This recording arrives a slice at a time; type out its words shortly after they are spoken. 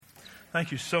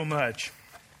Thank you so much.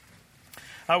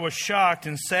 I was shocked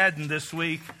and saddened this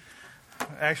week,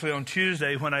 actually on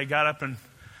Tuesday, when I got up and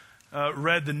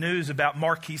read the news about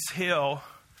Marquise Hill,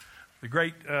 the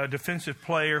great defensive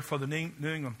player for the New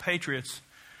England Patriots,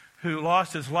 who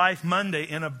lost his life Monday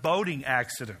in a boating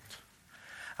accident.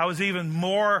 I was even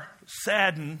more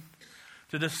saddened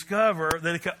to discover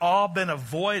that it could all been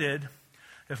avoided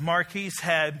if Marquise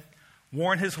had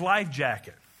worn his life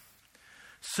jacket.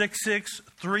 6'6",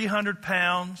 300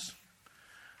 pounds,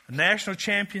 a national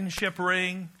championship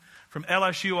ring from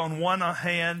LSU on one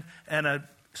hand and a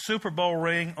Super Bowl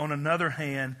ring on another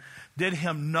hand did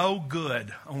him no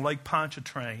good on Lake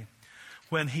Pontchartrain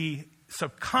when he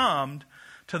succumbed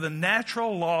to the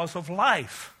natural laws of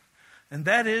life. And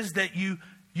that is that you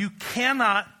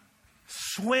cannot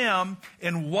swim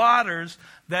in waters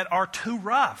that are too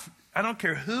rough. I don't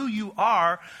care who you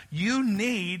are, you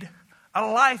need a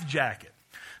life jacket.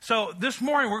 So this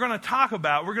morning we're going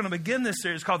to begin this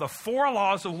series called The 4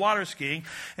 Laws of Water Skiing.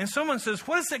 And someone says,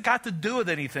 what has it got to do with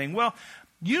anything? Well,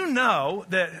 you know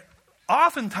that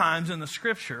oftentimes in the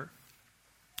Scripture,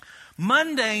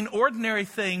 mundane, ordinary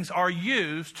things are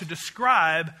used to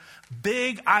describe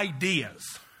big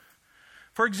ideas.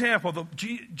 For example,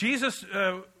 Jesus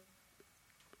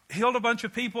healed a bunch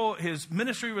of people. His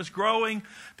ministry was growing.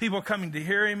 People were coming to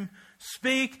hear him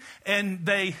speak. And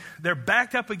they're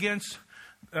backed up against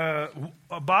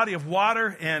a body of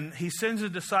water, and he sends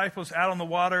his disciples out on the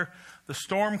water. The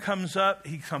storm comes up.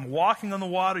 He comes walking on the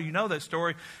water. You know that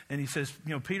story. And he says,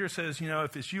 Peter says,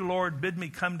 if it's you, Lord, bid me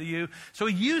come to you. So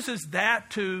he uses that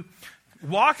to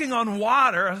walking on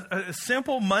water, a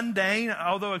simple, mundane,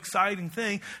 although exciting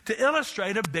thing, to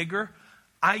illustrate a bigger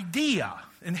idea.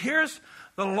 And here's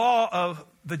the law of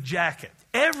the jacket.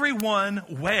 Everyone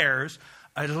wears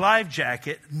a life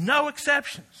jacket, no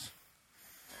exceptions.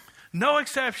 No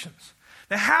exceptions.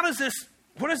 Now,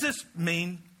 what does this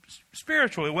mean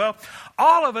spiritually? Well,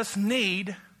 all of us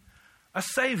need a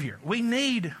Savior. We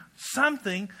need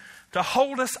something to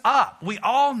hold us up. We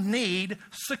all need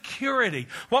security.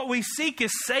 What we seek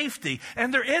is safety,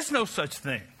 and there is no such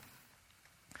thing.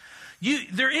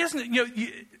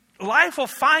 Life will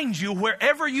find you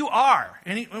wherever you are.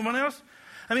 Anyone else?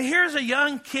 I mean, here's a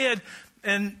young kid.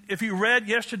 And if you read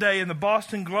yesterday in the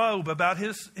Boston Globe about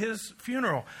his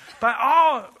funeral, by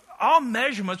all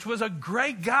measurements was a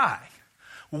great guy,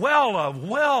 well-loved,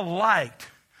 well-liked.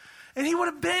 And he would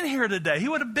have been here today. He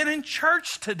would have been in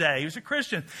church today. He was a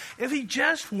Christian if he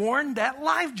just worn that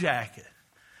life jacket.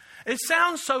 It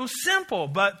sounds so simple,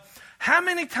 but how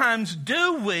many times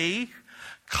do we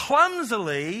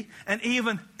clumsily and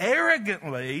even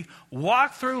arrogantly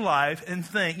walk through life and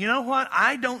think, you know what?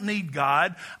 I don't need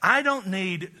God. I don't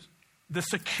need the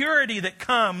security that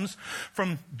comes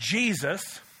from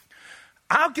Jesus.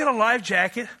 I'll get a life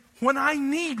jacket when I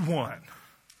need one,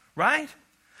 right?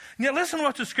 Now listen to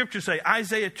what the scriptures say.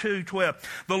 Isaiah 2:12.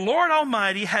 The Lord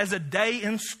Almighty has a day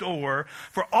in store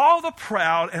for all the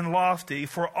proud and lofty,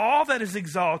 for all that is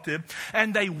exalted,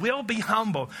 and they will be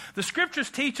humble. The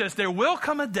scriptures teach us there will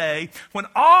come a day when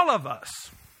all of us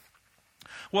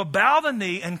will bow the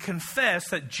knee and confess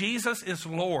that Jesus is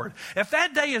Lord. If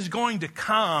that day is going to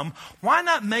come, why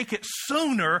not make it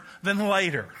sooner than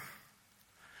later?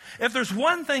 If there's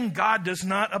one thing God does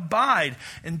not abide,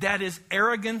 and that is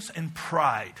arrogance and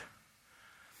pride.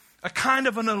 A kind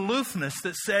of an aloofness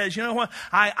that says, you know what,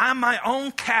 I'm my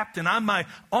own captain, I'm my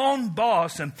own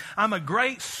boss, and I'm a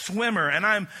great swimmer, and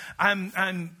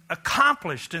I'm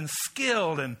accomplished and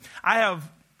skilled, and I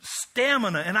have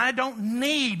stamina, and I don't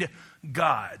need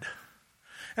God.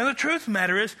 And the truth of the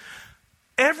matter is,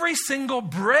 every single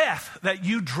breath that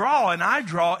you draw and I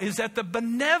draw is at the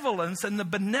benevolence and the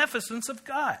beneficence of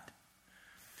God.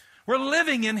 We're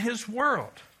living in His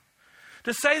world.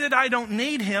 To say that I don't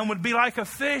need Him would be like a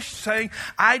fish saying,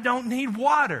 I don't need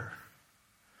water.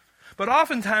 But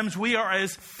oftentimes we are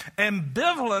as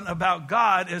ambivalent about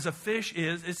God as a fish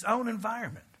is its own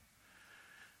environment.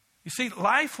 You see,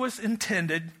 life was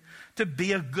intended to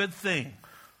be a good thing.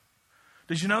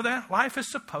 Did you know that? Life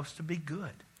is supposed to be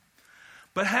good.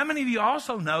 But how many of you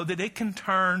also know that it can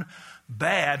turn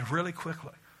bad really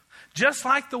quickly? Just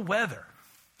like the weather.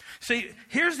 See,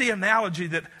 here's the analogy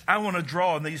that I want to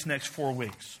draw in these next 4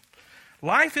 weeks.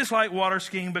 Life is like water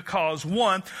skiing because,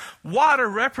 one, water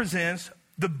represents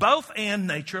the both and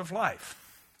nature of life.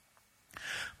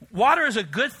 Water is a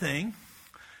good thing.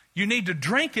 You need to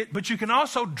drink it, but you can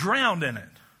also drown in it.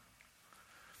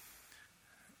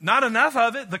 Not enough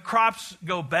of it, the crops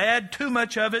go bad. Too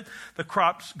much of it, the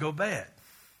crops go bad.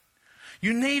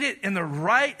 You need it in the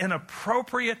right and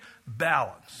appropriate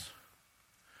balance.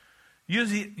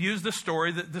 use the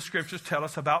story that the scriptures tell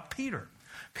us about Peter.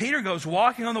 Peter goes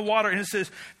walking on the water, and it says,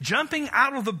 jumping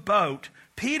out of the boat,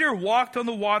 Peter walked on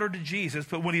the water to Jesus,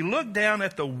 but when he looked down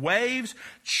at the waves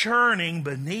churning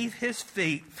beneath his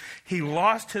feet, he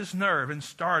lost his nerve and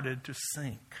started to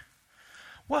sink.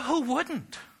 Well, who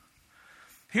wouldn't?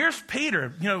 Here's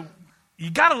Peter. You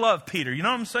got to love Peter. You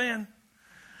know what I'm saying?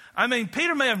 I mean,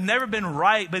 Peter may have never been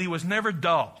right, but he was never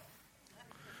dull.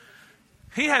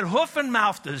 He had hoof and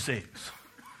mouth disease.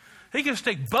 He could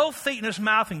stick both feet in his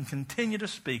mouth and continue to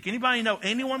speak. Anybody know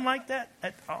anyone like that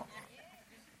at all?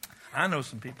 I know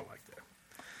some people like that.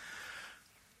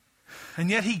 And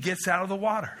yet he gets out of the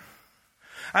water.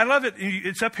 I love it.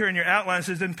 It's up here in your outline. It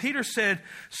says, then Peter said,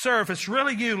 sir, if it's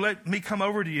really you, let me come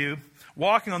over to you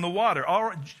walking on the water.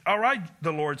 All right,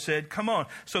 the Lord said, come on.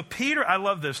 So Peter, I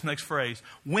love this next phrase,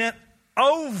 went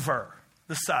over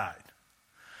the side.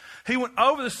 He went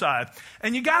over the side.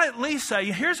 And you got to at least say,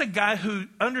 here's a guy who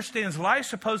understands life's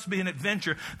supposed to be an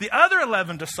adventure. The other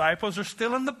 11 disciples are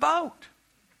still in the boat.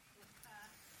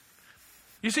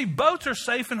 You see, boats are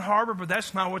safe in harbor, but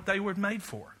that's not what they were made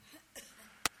for.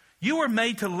 You were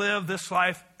made to live this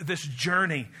life, this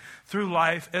journey through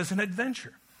life as an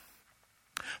adventure,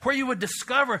 where you would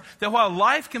discover that while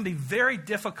life can be very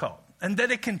difficult and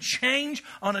that it can change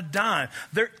on a dime,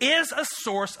 there is a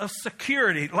source of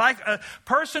security. Like a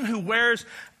person who wears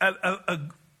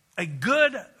a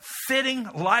good fitting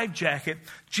life jacket,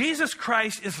 Jesus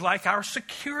Christ is like our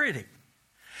security.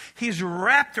 He's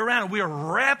wrapped around. We are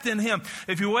wrapped in him.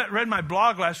 If you read my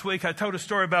blog last week, I told a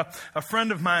story about a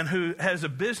friend of mine who has a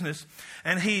business,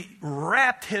 and he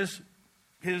wrapped his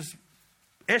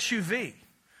SUV. You know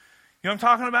what I'm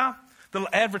talking about? The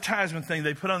advertisement thing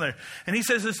they put on there. And he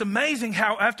says, it's amazing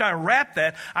how after I wrapped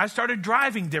that, I started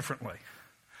driving differently.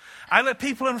 I let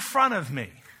people in front of me.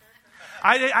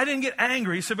 I didn't get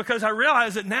angry. He said, because I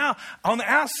realized that now on the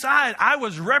outside, I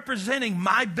was representing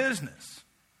my business.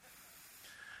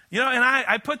 And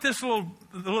I put this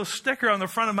little sticker on the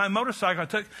front of my motorcycle.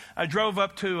 I drove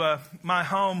up to my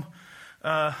home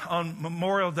on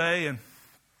Memorial Day, and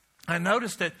I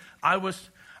noticed that I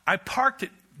parked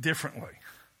it differently.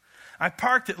 I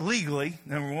parked it legally,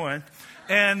 number one,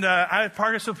 and I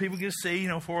parked it so people could see,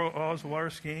 before I was water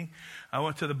skiing. I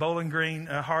went to the Bowling Green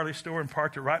Harley store and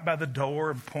parked it right by the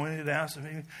door and pointed it out so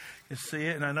people could see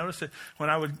it. And I noticed that when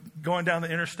I was going down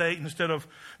the interstate, instead of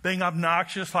being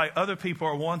obnoxious like other people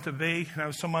are wont to be, and I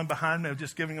was someone behind me, I was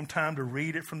just giving them time to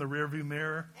read it from the rearview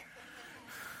mirror.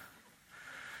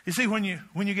 You see, when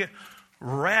you get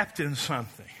wrapped in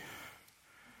something.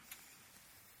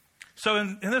 So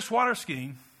in this water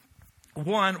skiing,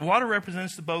 water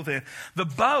represents the boat end. The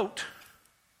boat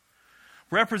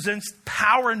represents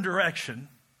power and direction.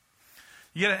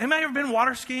 Anybody ever been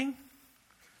water skiing?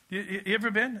 You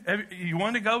ever been? You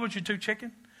wanted to go, but you're too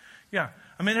chicken? Yeah.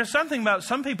 I mean, there's something about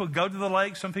some people go to the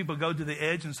lake, some people go to the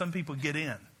edge, and some people get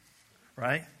in.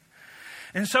 Right?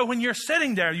 And so when you're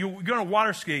sitting there, you're going to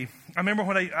water ski. I remember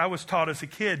when I was taught as a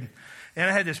kid, and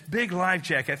I had this big life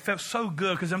jacket. It felt so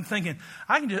good because I'm thinking,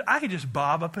 I could just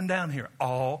bob up and down here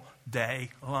all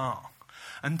day long.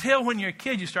 Until when you're a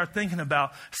kid, you start thinking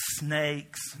about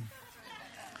snakes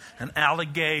and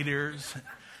alligators and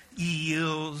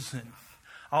eels and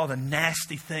all the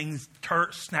nasty things,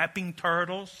 snapping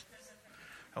turtles.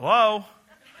 Hello?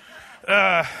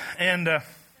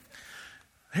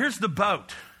 Here's the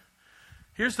boat.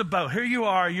 Here's the boat. Here you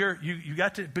are. You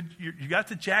got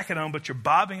the jacket on, but you're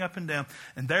bobbing up and down.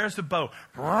 And there's the boat.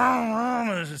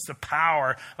 There's just the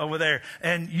power over there.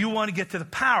 And you want to get to the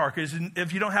power, because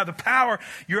if you don't have the power,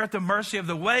 you're at the mercy of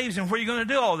the waves. And what are you going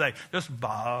to do all day? Just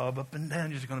bob up and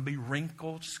down. You're just going to be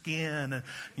wrinkled skin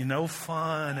and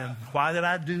fun. And why did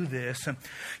I do this? And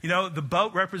the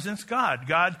boat represents God.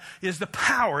 God is the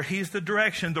power. He's the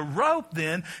direction. The rope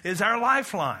then is our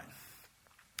lifeline.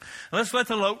 Let's let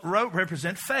the rope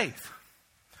represent faith.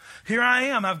 Here I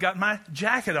am. I've got my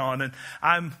jacket on, and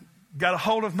I've got a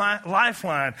hold of my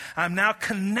lifeline. I'm now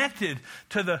connected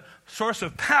to the source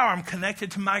of power. I'm connected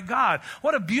to my God.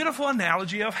 What a beautiful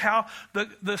analogy of how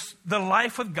the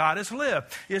life with God is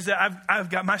lived, is that I've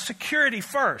got my security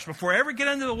first before I ever get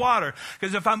into the water.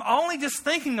 Because if I'm only just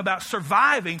thinking about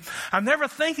surviving, I'm never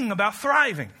thinking about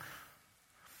thriving.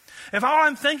 If all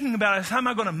I'm thinking about is how am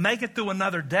I going to make it through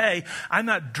another day, I'm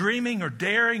not dreaming or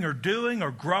daring or doing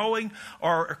or growing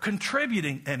or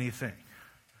contributing anything.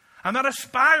 I'm not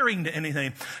aspiring to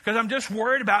anything because I'm just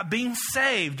worried about being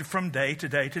saved from day to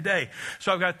day to day.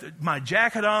 So I've got my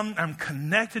jacket on. I'm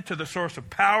connected to the source of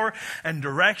power and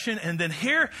direction. And then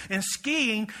here in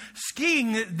skiing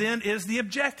then is the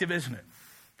objective, isn't it?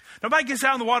 Nobody gets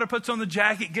out in the water, puts on the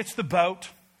jacket, gets the boat,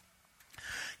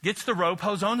 gets the rope,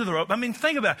 holds onto the rope. I mean,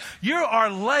 think about it. You are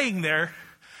laying there.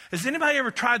 Has anybody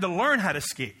ever tried to learn how to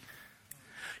ski?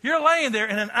 You're laying there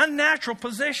in an unnatural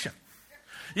position.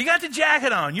 You got the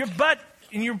jacket on, your butt,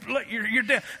 and you're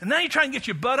down. And now you're trying to get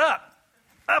your butt up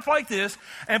like this,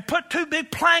 and put two big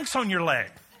planks on your leg,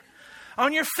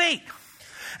 on your feet.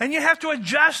 And you have to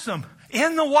adjust them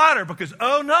in the water because,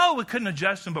 oh no, we couldn't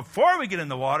adjust them before we get in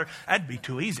the water. That'd be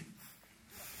too easy.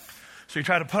 So you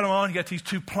try to put them on, you got these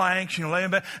two planks, you lay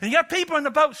them back, and you got people in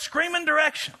the boat screaming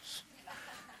directions.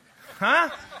 Huh?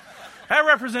 That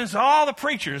represents all the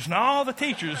preachers and all the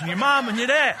teachers and your mom and your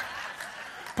dad.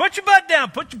 Put your butt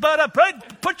down, put your butt up,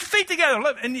 put your feet together.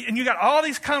 And you got all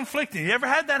these conflicting. You ever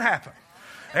had that happen?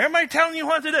 Everybody telling you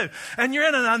what to do. And you're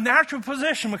in an unnatural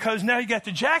position because now you got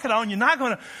the jacket on. You're not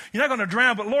going to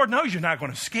drown, but Lord knows you're not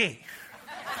going to ski.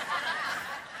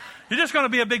 You're just going to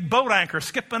be a big boat anchor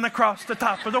skipping across the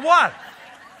top of the water.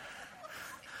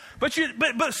 But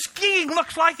skiing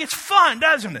looks like it's fun,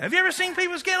 doesn't it? Have you ever seen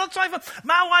people ski? It looks like fun.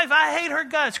 My wife, I hate her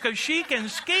guts because she can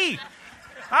ski.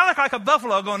 I look like a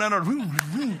buffalo going down there.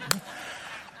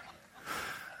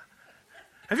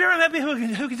 Have you ever met people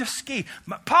who can just ski?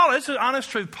 Paula, this is the honest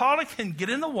truth. Paula can get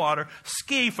in the water,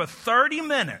 ski for 30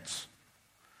 minutes.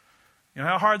 You know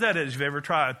how hard that is if you've ever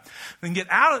tried. Then get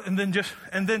out and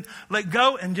then let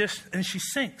go and she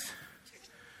sinks.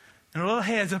 And her little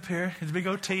head's up here, his big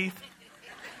old teeth,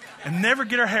 and never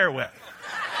get her hair wet.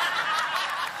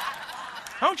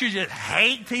 Don't you just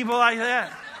hate people like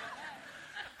that?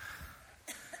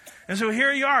 And so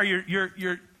here you are.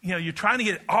 You're trying to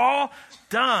get it all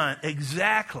done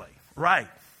exactly right.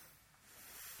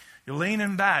 You're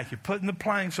leaning back. You're putting the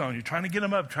planks on. You're trying to get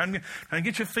them up. Trying to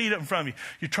get your feet up in front of you.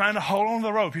 You're trying to hold on to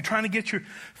the rope. You're trying to get your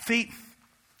feet.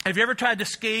 Have you ever tried to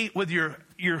ski with your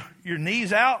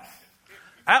knees out?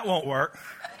 That won't work.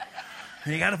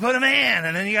 And you got to put them in,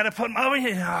 and then you got to put them over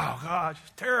here. Oh gosh,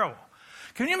 it's terrible.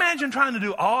 Can you imagine trying to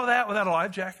do all that without a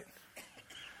life jacket?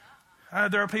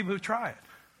 There are people who try it.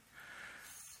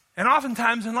 And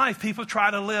oftentimes in life, people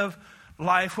try to live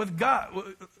life with God,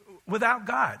 without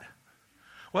God,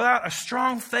 without a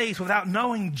strong faith, without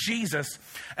knowing Jesus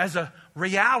as a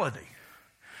reality.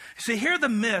 See, here are the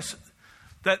myths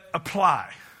that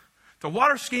apply to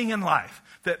water skiing and life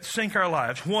that sink our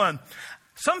lives. One,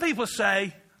 some people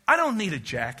say, I don't need a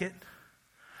jacket.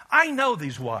 I know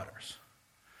these waters.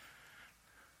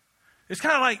 It's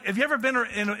kind of like, have you ever been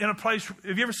in a place,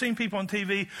 have you ever seen people on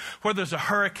TV where there's a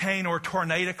hurricane or a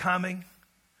tornado coming?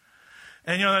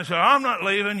 And, they say, I'm not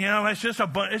leaving, it's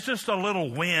just a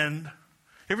little wind.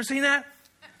 You ever seen that?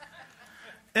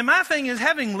 And my thing is,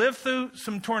 having lived through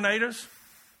some tornadoes,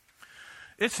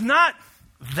 it's not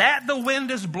that the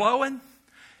wind is blowing,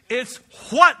 it's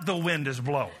what the wind is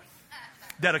blowing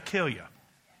that'll kill you.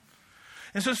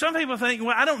 And so some people think,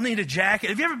 well, I don't need a jacket.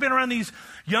 Have you ever been around these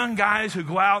young guys who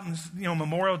go out and,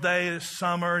 Memorial Day this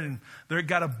summer and they've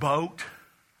got a boat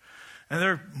and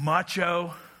they're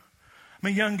macho? I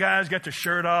mean, young guys got their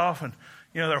shirt off and,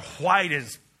 they're white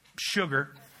as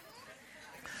sugar.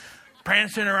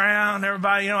 Prancing around,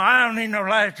 everybody, I don't need no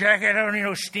life jacket. I don't need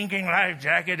no stinking life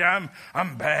jacket. I'm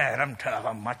bad. I'm tough.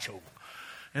 I'm macho.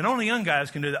 And only young guys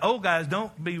can do that. Old guys,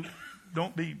 don't be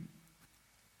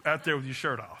out there with your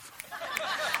shirt off.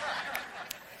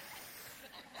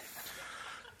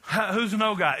 Who's an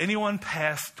old guy? Anyone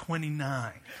past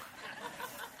 29?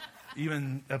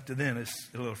 Even up to then, it's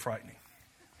a little frightening.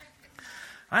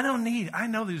 I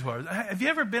know these words. Have you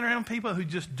ever been around people who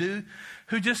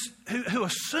who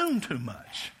assume too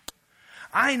much?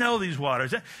 I know these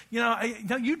waters. You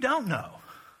don't know.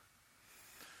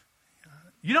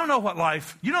 You don't know what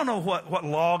life, you don't know what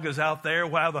log is out there,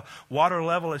 how the water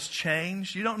level has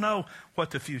changed. You don't know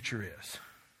what the future is.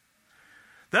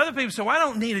 The other people say, well, I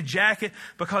don't need a jacket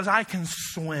because I can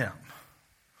swim.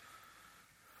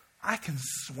 I can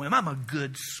swim. I'm a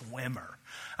good swimmer.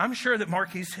 I'm sure that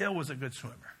Marquise Hill was a good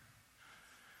swimmer.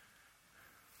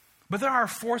 But there are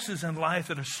forces in life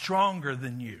that are stronger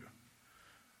than you.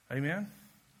 Amen?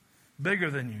 Bigger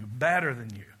than you, badder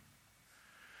than you.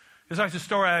 It's like the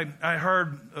story I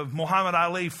heard of Muhammad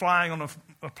Ali flying on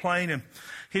a plane, and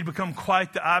he'd become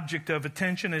quite the object of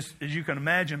attention, as you can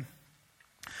imagine.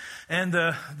 And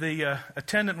the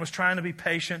attendant was trying to be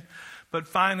patient, but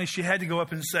finally she had to go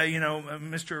up and say,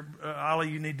 Mr. Ali,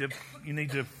 you need to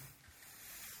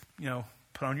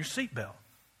put on your seatbelt.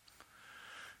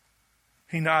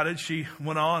 He nodded. She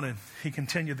went on, and he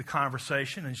continued the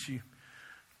conversation, and she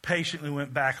patiently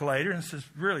went back later and says,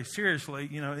 really, seriously,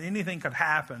 anything could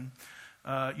happen.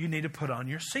 You need to put on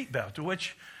your seatbelt. To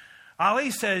which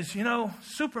Ali says,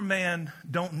 Superman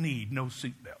don't need no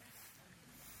seatbelt.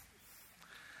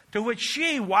 To which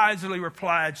she wisely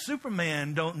replied,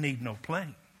 Superman don't need no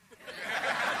plane.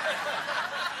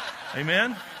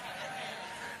 Amen?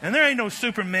 And there ain't no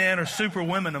Superman or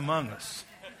Superwomen among us.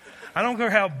 I don't care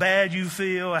how bad you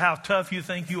feel or how tough you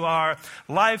think you are.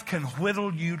 Life can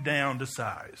whittle you down to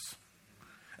size.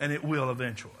 And it will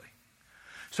eventually.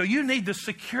 So you need the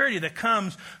security that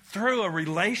comes through a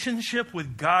relationship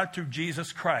with God through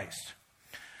Jesus Christ.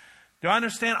 Do I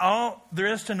understand all there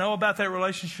is to know about that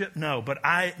relationship? No, but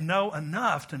I know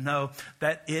enough to know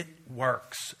that it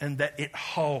works and that it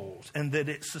holds and that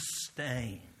it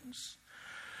sustains.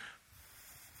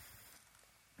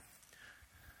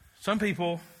 Some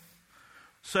people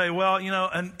say, well,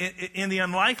 in the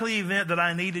unlikely event that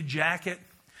I need a jacket,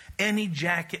 any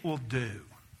jacket will do.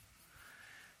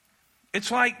 It's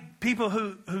like people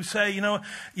who say,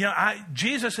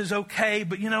 Jesus is okay,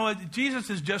 but Jesus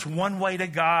is just one way to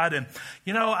God. And,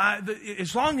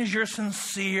 as long as you're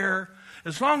sincere,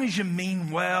 as long as you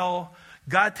mean well,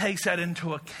 God takes that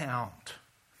into account.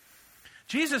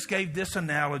 Jesus gave this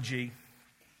analogy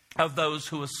of those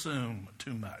who assume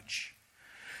too much.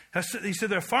 He said,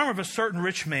 the farmer of a certain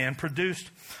rich man produced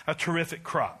a terrific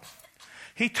crop.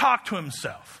 He talked to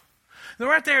himself. Now,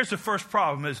 right there is the first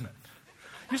problem, isn't it?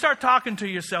 You start talking to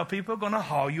yourself, people are going to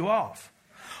haul you off.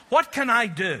 What can I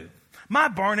do? My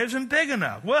barn isn't big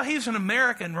enough. Well, he's an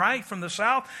American, right, from the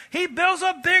South. He builds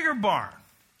a bigger barn.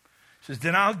 He says,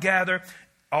 then I'll gather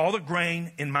all the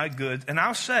grain in my goods, and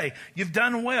I'll say, you've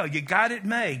done well. You got it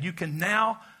made. You can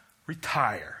now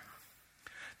retire.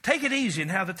 Take it easy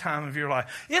and have the time of your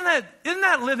life. Isn't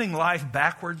that living life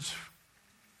backwards?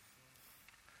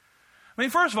 I mean,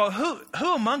 first of all,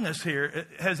 who among us here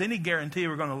has any guarantee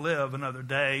we're going to live another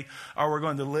day, or we're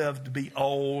going to live to be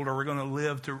old, or we're going to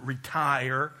live to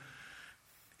retire?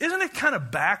 Isn't it kind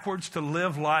of backwards to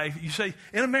live life? You say,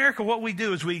 in America, what we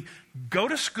do is we go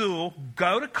to school,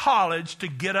 go to college to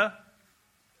get a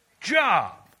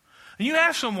job. And you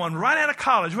ask someone right out of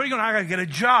college, what are you going to, I got to get a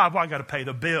job. Well, I got to pay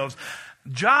the bills.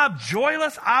 Job,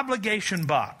 joyless obligation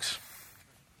box.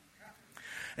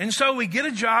 And so we get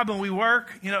a job and we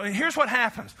work, and here's what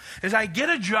happens. Is I get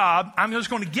a job, I'm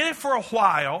just going to get it for a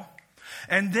while,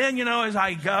 and then, as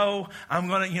I go, I'm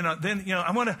going to,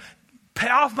 I'm going to pay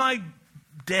off my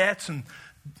debts and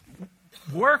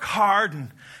work hard. And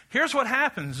here's what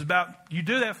happens you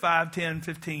do that 5, 10,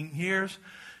 15 years.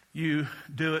 You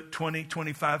do it 20,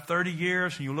 25, 30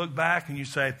 years, and you look back and you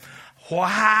say, what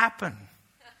happened?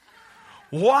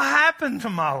 What happened to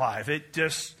my life? It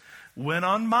just went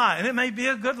on by. And it may be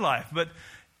a good life, but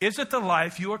is it the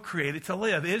life you were created to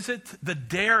live? Is it the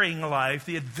daring life,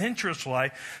 the adventurous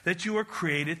life that you were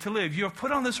created to live? You are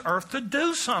put on this earth to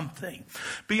do something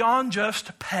beyond just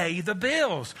to pay the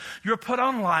bills. You're put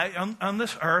on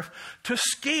this earth to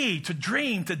ski, to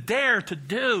dream, to dare, to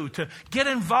do, to get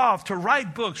involved, to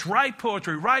write books, write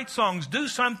poetry, write songs, do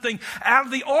something out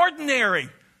of the ordinary.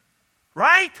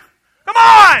 Right? Come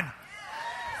on!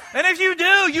 And if you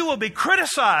do, you will be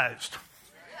criticized.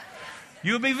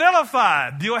 You'll be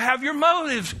vilified. You'll have your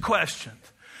motives questioned.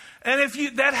 And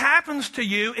if that happens to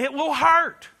you, it will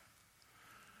hurt.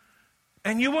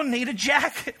 And you will need a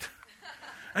jacket.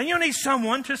 And you'll need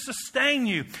someone to sustain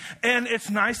you. And it's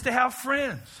nice to have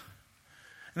friends.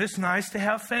 And it's nice to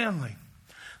have family.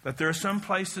 But there are some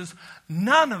places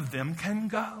none of them can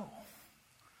go.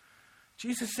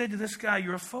 Jesus said to this guy,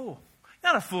 you're a fool.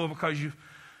 You're not a fool because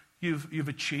you've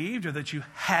achieved or that you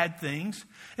had things.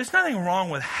 There's nothing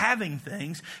wrong with having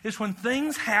things. It's when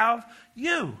things have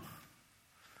you.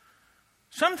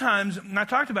 Sometimes, and I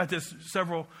talked about this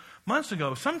several months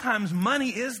ago, sometimes money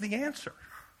is the answer.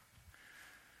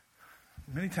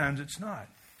 Many times it's not.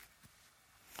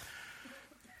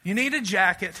 You need a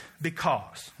jacket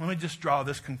because, let me just draw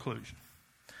this conclusion.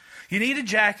 You need a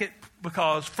jacket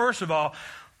because, first of all,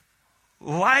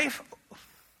 life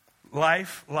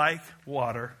like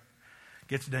water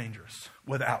gets dangerous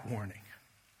without warning.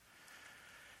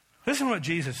 Listen to what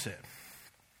Jesus said.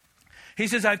 He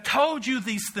says, I've told you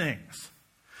these things.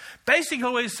 Basically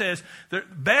what he says,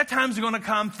 bad times are going to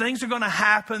come, things are going to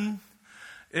happen,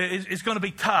 it's going to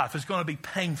be tough, it's going to be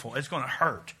painful, it's going to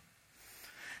hurt.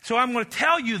 So I'm going to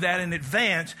tell you that in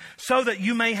advance so that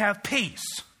you may have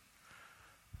peace.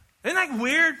 Isn't that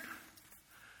weird?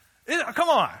 Come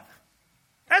on.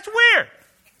 That's weird.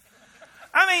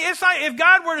 I mean, it's like if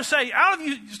God were to say, out of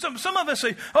you, some of us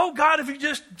say, oh God, if you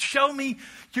just show me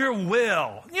your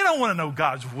will. You don't want to know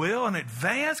God's will in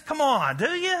advance. Come on, do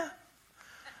you?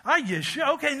 Are you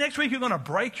sure? Okay, next week you're going to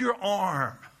break your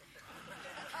arm.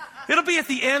 It'll be at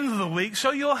the end of the week,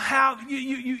 so you'll have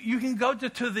you can go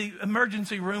to the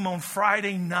emergency room on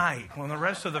Friday night when the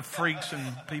rest of the freaks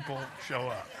and people show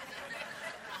up.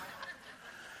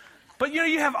 But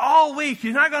you have all week.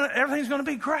 Everything's going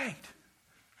to be great.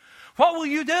 What will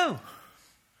you do?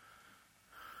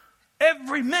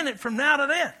 Every minute from now to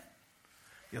then.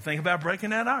 You'll think about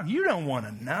breaking that arm. You don't want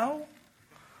to know.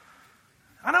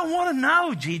 I don't want to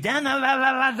know, G.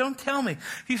 Don't tell me.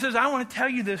 He says, I want to tell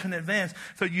you this in advance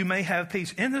so you may have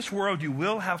peace. In this world you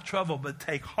will have trouble, but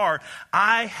take heart.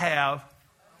 I'm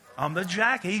the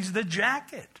jacket. He's the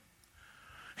jacket.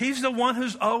 He's the one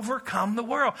who's overcome the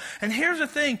world. And here's the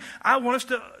thing I want us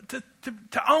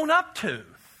to own up to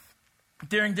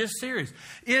during this series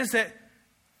is that,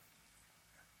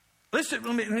 let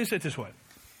me say it this way.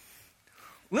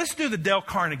 Let's do the Dale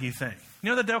Carnegie thing.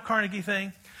 You know the Dale Carnegie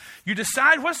thing? You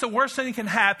decide what's the worst thing that can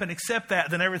happen, except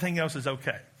that, then everything else is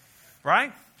okay.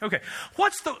 Right? Okay.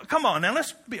 What's the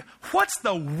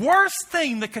worst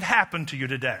thing that could happen to you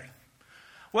today?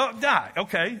 Well, die.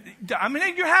 Okay. I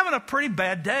mean, you're having a pretty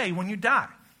bad day when you die.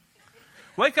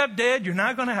 Wake up dead, you're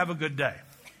not going to have a good day.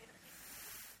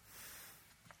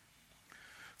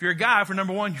 If you're a guy, for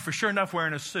number one, you're for sure enough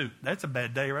wearing a suit. That's a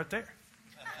bad day right there.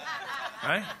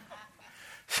 Right?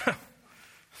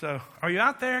 So, are you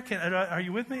out there? Are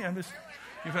you with me?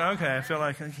 Okay, I feel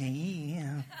like, okay,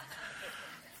 yeah.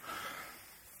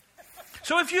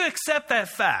 So if you accept that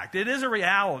fact, it is a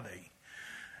reality.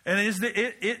 And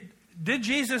did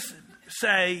Jesus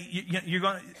say,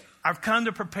 I've come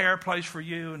to prepare a place for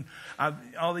you and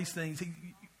all these things?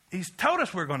 He's told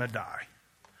us we're going to die.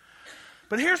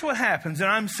 But here's what happens, and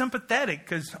I'm sympathetic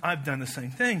because I've done the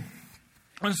same thing.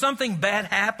 When something bad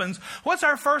happens, what's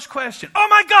our first question? Oh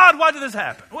my God, why did this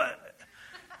happen? What?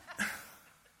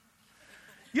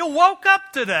 You woke up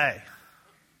today.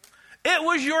 It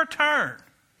was your turn.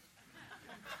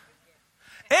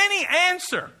 Any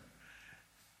answer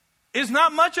is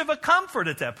not much of a comfort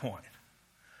at that point.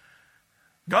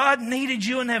 God needed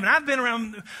you in heaven. I've been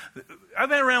around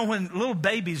when little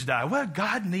babies die. Well,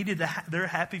 God needed their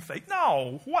happy faith.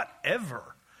 No,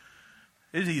 whatever.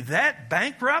 Is he that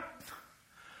bankrupt?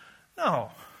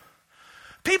 No.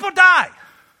 People die.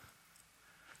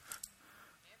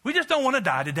 We just don't want to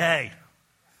die today.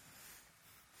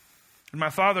 When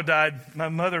my father died, my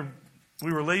mother,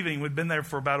 we were leaving. We'd been there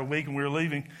for about a week and we were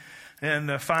leaving.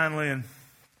 And finally,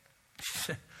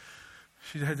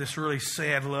 she had this really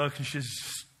sad look and she's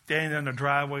standing in the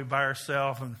driveway by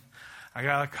herself. And I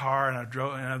got a car and I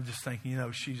drove and I'm just thinking,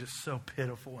 she's just so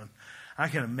pitiful. And I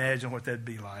can imagine what that'd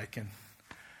be like and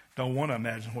don't want to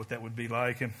imagine what that would be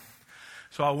like. And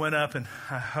so I went up and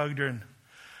I hugged her and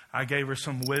I gave her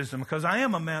some wisdom because I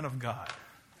am a man of God.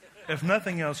 If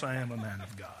nothing else, I am a man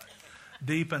of God.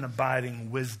 Deep and abiding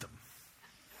wisdom.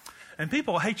 And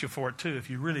people hate you for it too if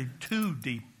you're really too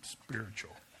deep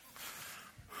spiritual.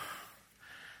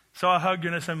 So I hugged her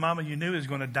and I said, Mama, you knew he was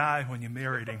going to die when you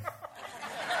married him.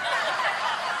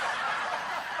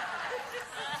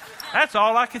 That's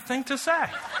all I could think to say.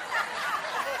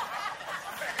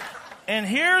 And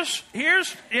here's,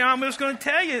 I'm just going to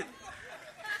tell you,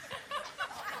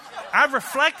 I've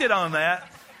reflected on that.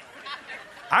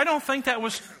 I don't think that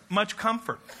was much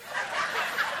comfort.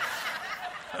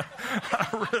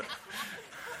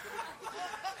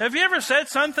 Have you ever said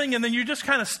something and then you just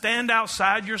kind of stand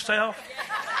outside yourself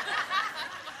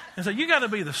and say, you got to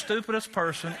be the stupidest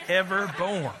person ever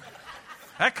born.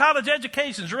 That college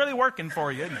education's really working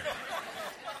for you, isn't it?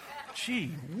 Gee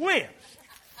whiz.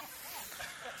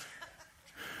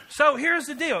 So here's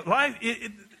the deal. Life,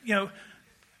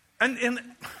 and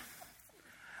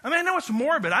I mean, I know it's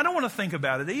morbid. I don't want to think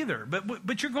about it either.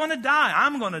 But you're going to die.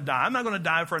 I'm going to die. I'm not going to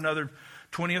die for another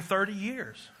 20 or 30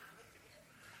 years.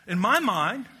 In my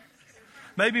mind,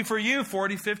 maybe for you,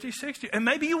 40, 50, 60. And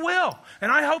maybe you will.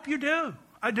 And I hope you do.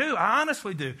 I do. I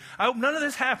honestly do. I hope none of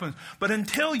this happens. But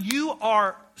until you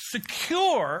are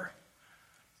secure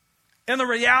in the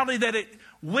reality that it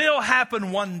will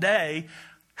happen one day,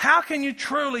 how can you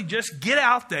truly just get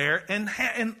out there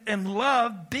and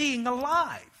love being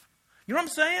alive? You know what I'm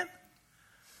saying?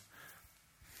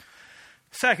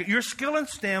 Second, your skill and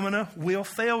stamina will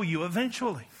fail you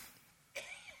eventually.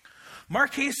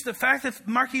 The fact that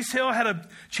Marquise Hill had a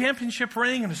championship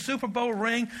ring and a Super Bowl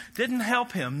ring didn't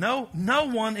help him. No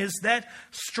one is that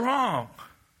strong.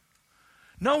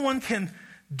 No one can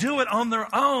do it on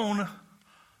their own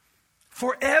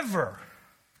forever.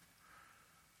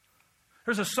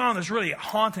 There's a song that's really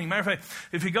haunting. Matter of fact,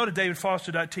 if you go to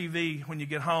davidfoster.tv when you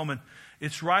get home, and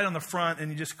it's right on the front,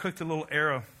 and you just click the little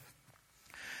arrow.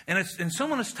 And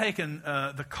someone has taken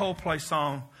the Coldplay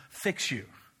song, Fix You. You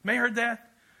may have heard that?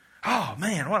 Oh,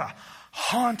 man, what a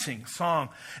haunting song.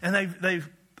 And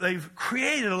they've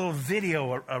created a little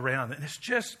video around it. And it's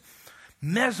just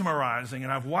mesmerizing.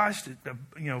 And I've watched it,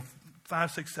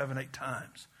 5, 6, 7, 8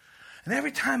 times. And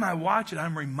every time I watch it,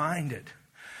 I'm reminded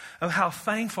of how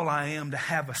thankful I am to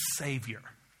have a Savior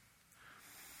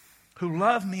who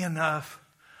loved me enough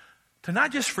to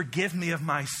not just forgive me of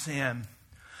my sin,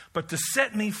 but to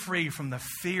set me free from the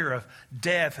fear of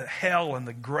death, hell, and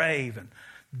the grave, and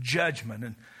judgment.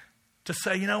 And to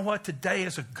say, you know what, today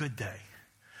is a good day.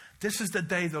 This is the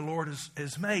day the Lord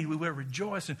has made. We will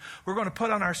rejoice. And we're going to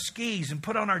put on our skis and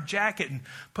put on our jacket and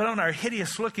put on our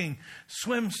hideous-looking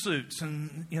swimsuits.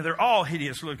 And, they're all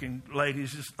hideous-looking,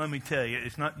 ladies. Just let me tell you,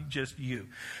 it's not just you.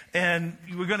 And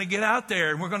we're going to get out there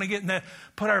and we're going to get in that,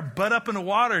 put our butt up in the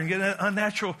water and get in an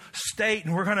unnatural state.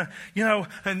 And we're going to,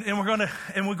 and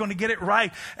we're going to get it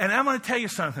right. And I'm going to tell you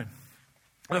something.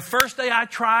 The first day I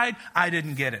tried, I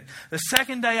didn't get it. The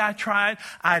second day I tried,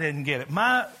 I didn't get it.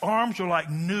 My arms were like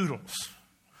noodles.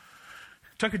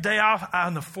 Took a day off.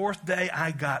 On the fourth day,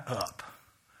 I got up.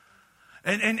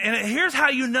 And here's how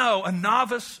you know a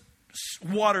novice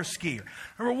water skier.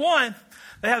 Number one,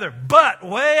 they have their butt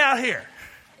way out here.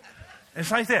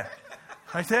 It's like that.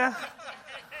 Like that.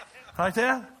 Like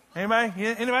that.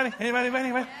 Anybody?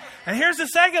 And here's the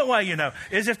second way you know,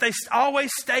 is if they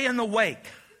always stay in the wake.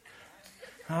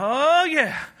 Oh,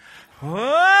 yeah.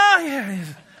 Oh, yeah.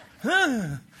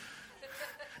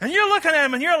 And you're looking at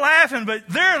them and you're laughing, but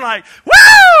they're like,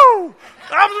 woo!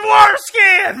 I'm water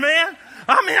skiing, man.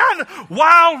 I'm the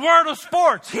wild world of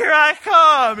sports. Here I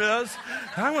come.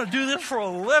 I'm going to do this for a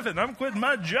living. I'm quitting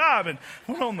my job and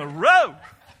we're on the road.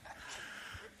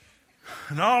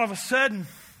 And all of a sudden,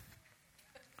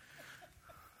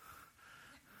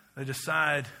 they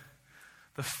decide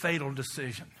the fatal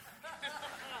decision.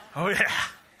 Oh, yeah.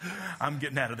 I'm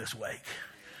getting out of this wake.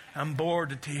 I'm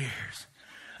bored to tears.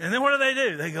 And then what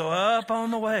do? They go up on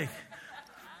the wake.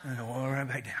 And they go right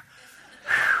back down.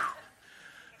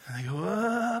 And they go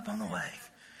up on the wake.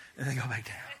 And they go back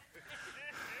down.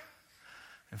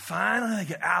 And finally they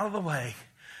get out of the wake.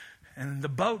 And the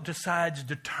boat decides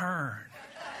to turn.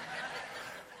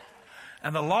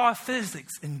 And the law of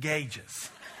physics engages.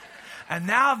 And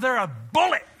now they're a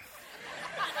bullet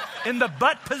in the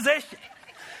butt position.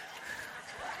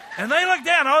 And they look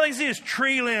down, all they see is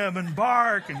tree limb and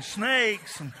bark and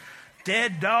snakes and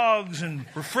dead dogs and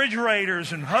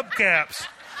refrigerators and hubcaps.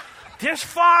 This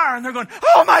far, and they're going,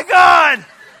 oh my God!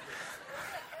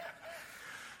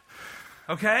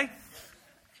 Okay?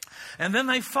 And then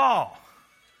they fall.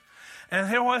 And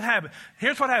here's what happened.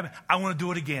 I want to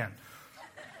do it again.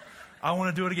 I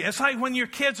want to do it again. It's like when your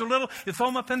kids are little, you throw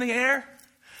them up in the air.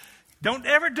 Don't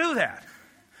ever do that.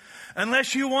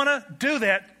 Unless you want to do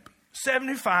that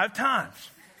 75 times.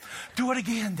 Do it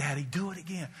again, Daddy. Do it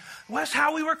again. Well, that's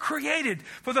how we were created,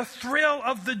 for the thrill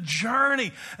of the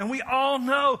journey. And we all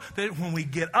know that when we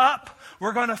get up,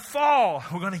 we're going to fall.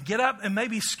 We're going to get up and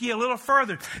maybe ski a little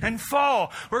further and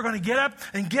fall. We're going to get up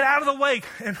and get out of the wake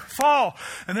and fall.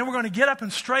 And then we're going to get up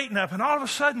and straighten up. And all of a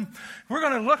sudden, we're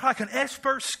going to look like an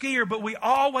expert skier. But we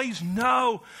always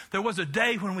know there was a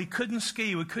day when we couldn't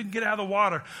ski. We couldn't get out of the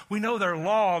water. We know there are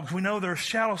logs. We know there are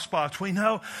shallow spots. We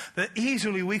know that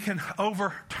easily we can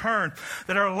overturn.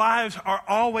 That our lives are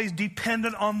always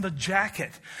dependent on the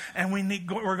jacket. And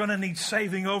we're going to need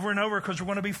saving over and over because we're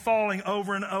going to be falling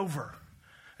over and over.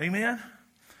 Amen?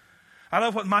 I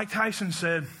love what Mike Tyson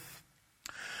said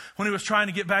when he was trying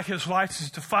to get back his license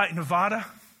to fight in Nevada.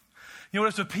 You know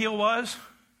what his appeal was?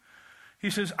 He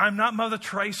says, I'm not Mother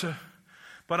Teresa,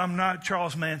 but I'm not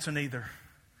Charles Manson either.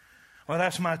 Well,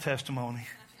 that's my testimony.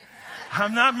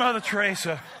 I'm not Mother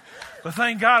Teresa, but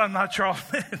thank God I'm not Charles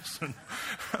Manson.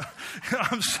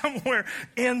 I'm somewhere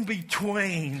in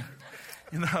between,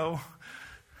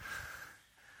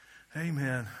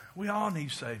 Amen. We all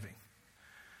need saving.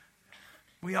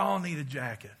 We all need a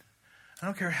jacket. I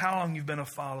don't care how long you've been a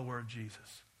follower of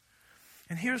Jesus.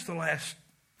 And here's the last,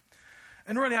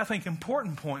 and really I think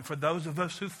important point for those of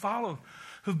us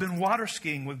who've been water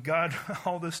skiing with God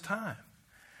all this time.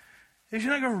 Is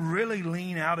you're not going to really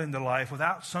lean out into life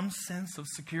without some sense of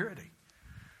security.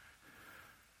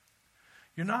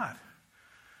 You're not.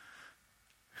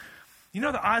 You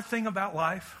know the odd thing about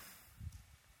life?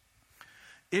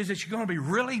 Is that you're going to be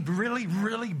really, really,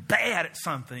 really bad at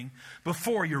something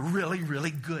before you're really,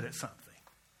 really good at something.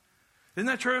 Isn't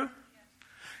that true?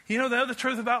 You know the other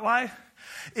truth about life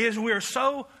is we're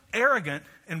so arrogant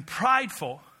and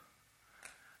prideful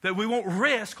that we won't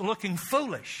risk looking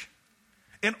foolish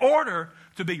in order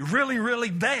to be really,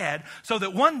 really bad so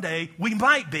that one day we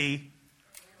might be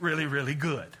really, really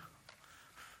good.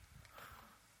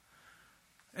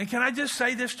 And can I just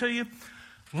say this to you?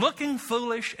 Looking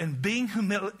foolish and being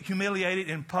humiliated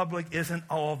in public isn't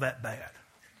all that bad.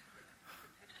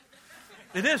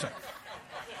 It isn't.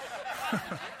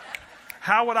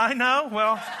 How would I know?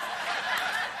 Well,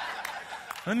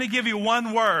 let me give you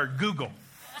one word, Google.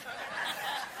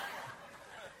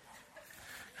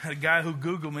 I had a guy who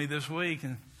Googled me this week,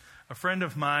 and a friend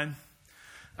of mine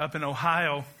up in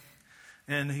Ohio,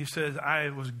 and he says,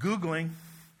 I was Googling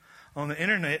on the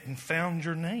internet and found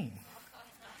your name.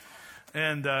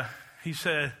 And he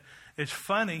said, it's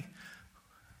funny,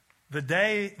 the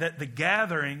day that the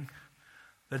gathering,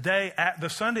 the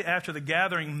Sunday after the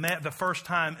gathering met the first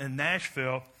time in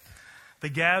Nashville, the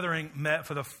gathering met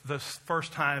for the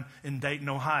first time in Dayton,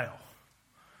 Ohio.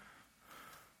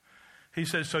 He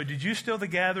said, so did you steal the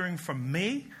gathering from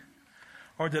me,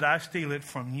 or did I steal it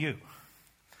from you?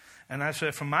 And I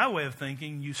said, from my way of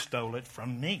thinking, you stole it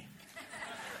from me.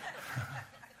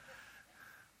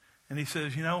 And he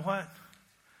says, you know what?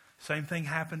 Same thing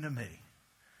happened to me.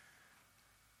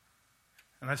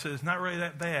 And I said, it's not really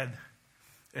that bad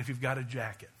if you've got a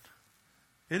jacket.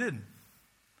 It isn't.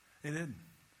 It isn't.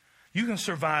 You can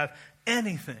survive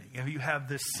anything if you have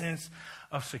this sense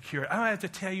of security. I don't have to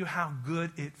tell you how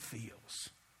good it feels.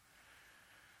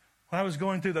 When I was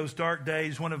going through those dark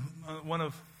days, one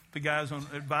of the guys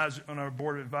on our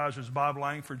board of advisors, Bob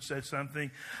Langford, said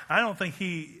something. I don't think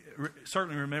he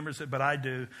certainly remembers it, but I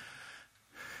do.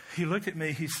 He looked at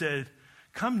me. He said,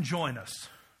 come join us.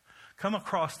 Come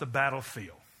across the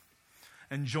battlefield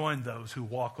and join those who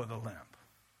walk with a limp.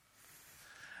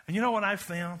 And you know what I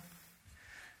found?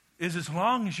 Is as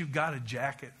long as you've got a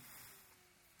jacket,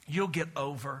 you'll get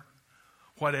over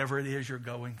whatever it is you're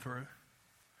going through.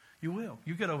 You will.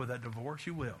 You get over that divorce.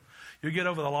 You will. You'll get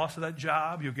over the loss of that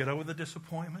job. You'll get over the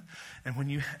disappointment. And when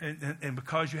you and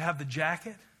because you have the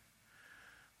jacket,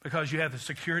 because you have the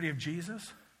security of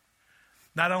Jesus,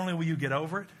 not only will you get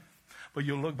over it, but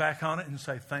you'll look back on it and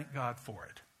say, thank God for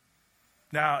it.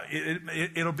 Now,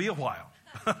 it'll be a while.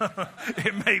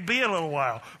 It may be a little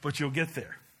while, but you'll get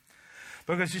there.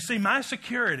 Because you see, my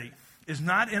security is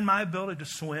not in my ability to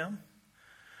swim.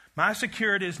 My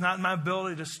security is not in my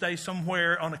ability to stay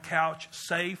somewhere on a couch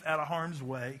safe out of harm's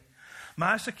way.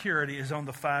 My security is on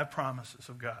the 5 promises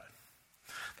of God.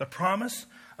 The promise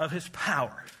of his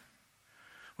power.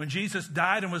 When Jesus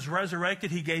died and was resurrected,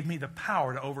 he gave me the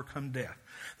power to overcome death.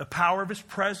 The power of his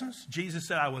presence. Jesus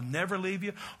said, I will never leave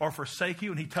you or forsake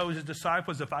you. And he told his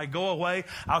disciples, if I go away,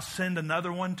 I'll send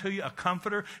another one to you, a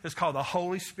comforter. It's called the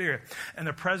Holy Spirit. And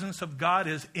the presence of God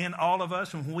is in all of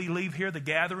us. And when we leave here, the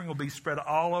gathering will be spread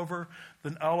all over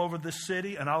the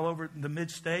city and all over the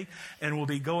mid-state. And we'll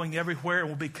be going everywhere and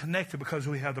we'll be connected because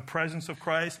we have the presence of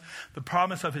Christ, the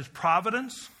promise of his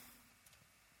providence.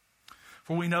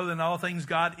 For we know that in all things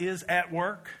God is at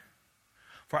work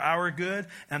for our good,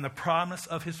 and the promise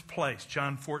of his place.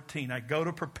 John 14, I go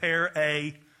to prepare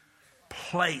a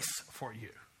place for you.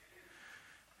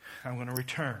 I'm going to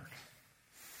return.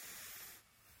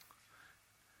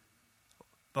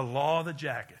 The law of the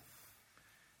jacket.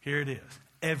 Here it is.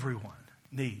 Everyone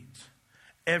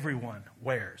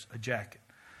wears a jacket.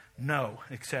 No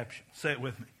exception. Say it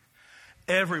with me.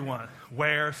 Everyone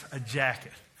wears a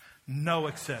jacket. No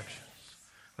exceptions.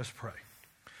 Let's pray.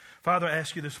 Father, I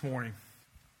ask you this morning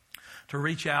to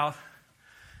reach out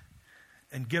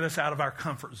and get us out of our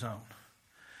comfort zone.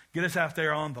 Get us out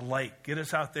there on the lake. Get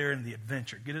us out there in the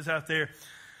adventure. Get us out there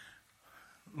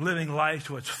living life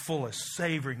to its fullest,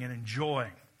 savoring and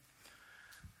enjoying.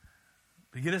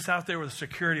 But get us out there with the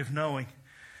security of knowing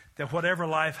that whatever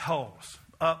life holds,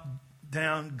 up,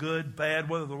 down, good, bad,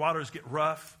 whether the waters get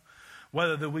rough,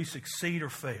 whether that we succeed or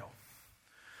fail,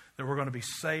 that we're going to be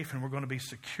safe and we're going to be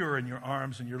secure in your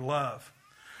arms and your love.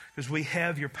 Because we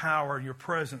have your power and your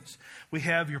presence. We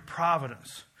have your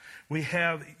providence. We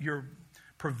have your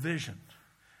provision.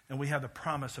 And we have the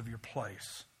promise of your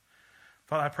place.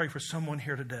 Father, I pray for someone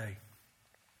here today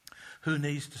who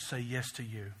needs to say yes to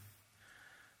you.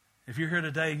 If you're here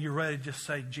today and you're ready to just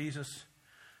say, Jesus,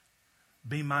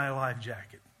 be my life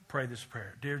jacket. Pray this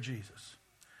prayer. Dear Jesus,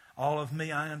 all of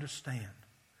me I understand.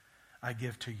 I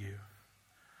give to you.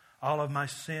 All of my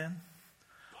sin,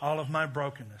 all of my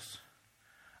brokenness,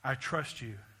 I trust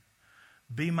you.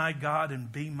 Be my God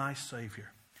and be my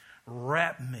Savior.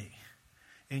 Wrap me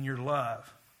in your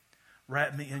love.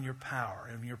 Wrap me in your power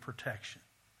and your protection.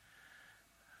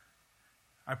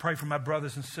 I pray for my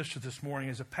brothers and sisters this morning.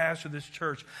 As a pastor of this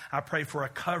church, I pray for a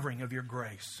covering of your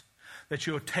grace. That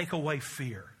you'll take away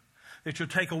fear. That you'll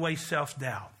take away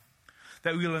self-doubt.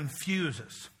 That you'll infuse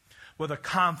us with a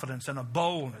confidence and a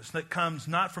boldness that comes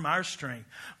not from our strength,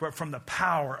 but from the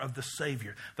power of the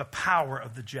Savior, the power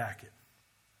of the jacket.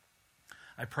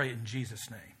 I pray in Jesus'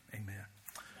 name. Amen.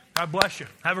 God bless you.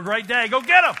 Have a great day. Go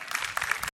get them.